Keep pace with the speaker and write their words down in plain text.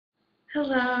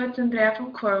Hello, it's Andrea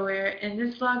from CoroWare, and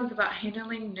this vlog is about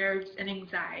handling nerves and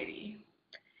anxiety.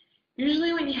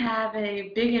 Usually when you have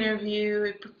a big interview,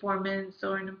 a performance,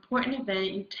 or an important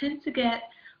event, you tend to get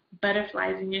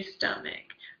butterflies in your stomach.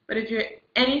 But if you're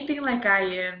anything like I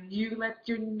am, you let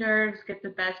your nerves get the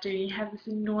best of you. You have this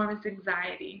enormous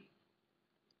anxiety.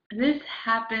 This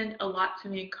happened a lot to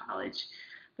me in college.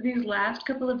 For these last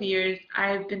couple of years,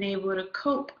 I've been able to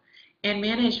cope and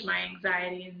manage my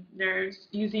anxiety and nerves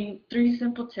using three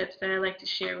simple tips that I'd like to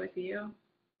share with you.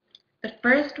 The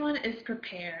first one is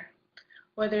prepare.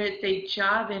 Whether it's a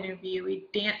job interview, a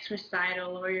dance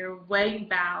recital, or your wedding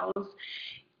vows,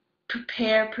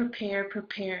 prepare, prepare,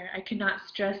 prepare. I cannot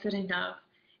stress it enough.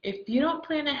 If you don't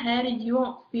plan ahead, you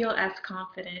won't feel as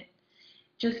confident.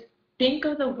 Just think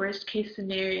of the worst case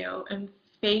scenario and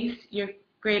face your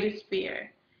greatest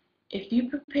fear. If you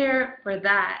prepare for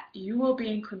that, you will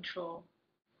be in control.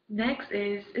 Next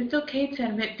is, it's okay to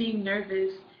admit being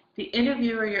nervous. The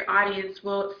interviewer or your audience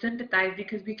will sympathize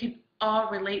because we can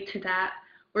all relate to that.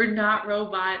 We're not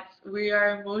robots. We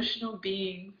are emotional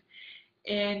beings.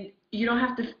 And you don't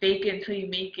have to fake it until you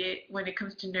make it when it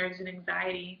comes to nerves and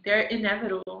anxiety. They're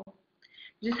inevitable.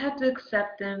 You just have to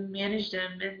accept them, manage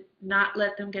them, and not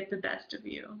let them get the best of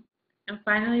you. And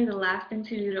finally, the last thing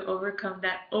to do to overcome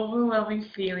that overwhelming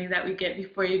feeling that we get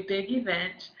before a big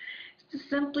event is to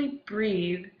simply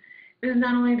breathe. It is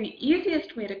not only the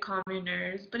easiest way to calm your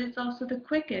nerves, but it's also the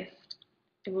quickest.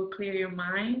 It will clear your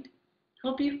mind,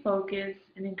 help you focus,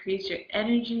 and increase your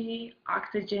energy,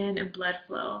 oxygen, and blood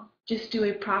flow. Just do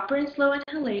a proper and slow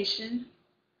inhalation,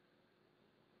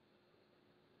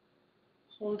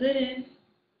 hold it in,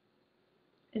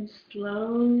 and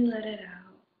slowly let it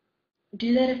out.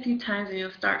 Do that a few times and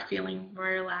you'll start feeling more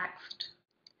relaxed.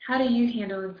 How do you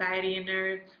handle anxiety and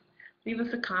nerves? Leave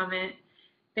us a comment.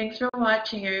 Thanks for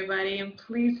watching, everybody, and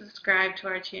please subscribe to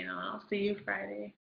our channel. I'll see you Friday.